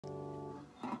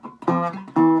Can't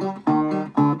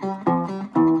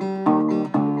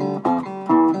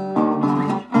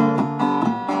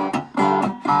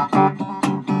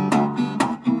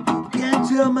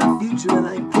tell my future and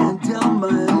I can't tell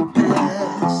my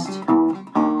past.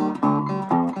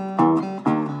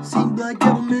 Seems like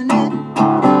every minute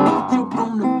you're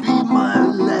gonna be my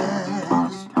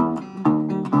last.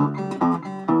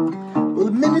 Well,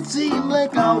 the minutes seem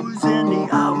like hours and the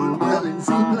hours, well, it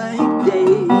seems like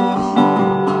days.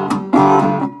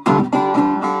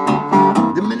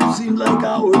 The minutes seem like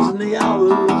hours and the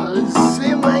hours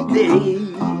seem like days.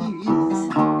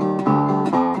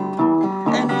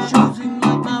 And it sure seems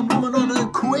like my woman on the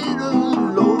equator,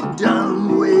 low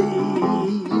down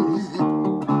ways.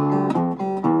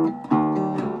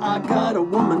 I got a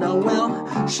woman now,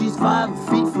 well, she's 5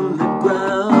 feet from the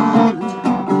ground.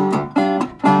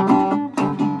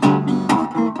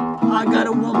 I got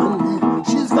a woman,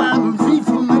 she's 5 feet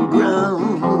from the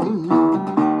ground.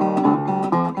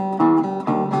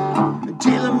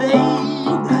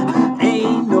 Tailor-made,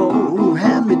 ain't no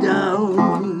hand-me-down.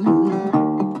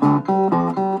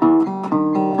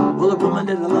 Well, the woman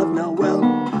that I love now, well,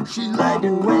 she's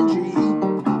lightning when she,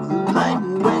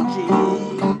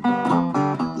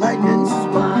 lightning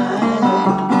smile.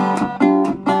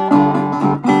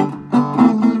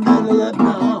 That I love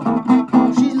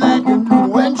now, she's lightning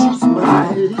when she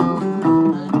smiles.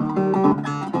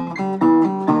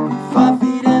 5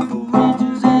 feet and 4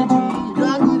 inches and she's a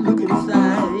good looking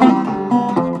sight.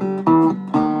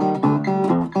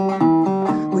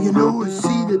 Well, you know, I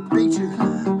see the picture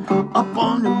up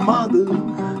on your mother,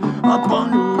 up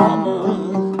on your mama,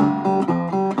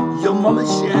 your mama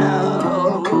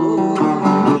shell.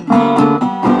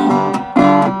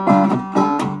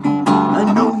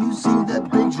 I know you see that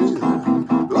picture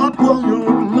up on your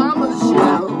mama's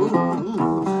shelf.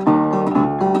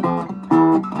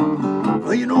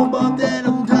 Well, you know about that,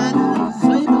 I'm tired of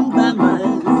sleeping by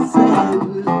myself.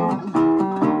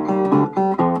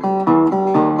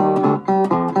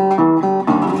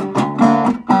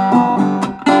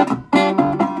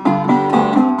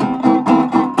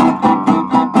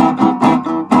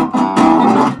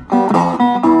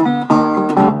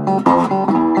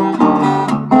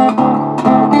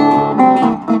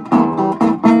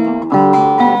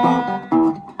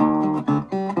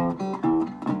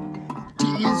 T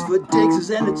is for Texas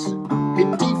and it's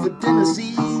D for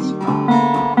Tennessee.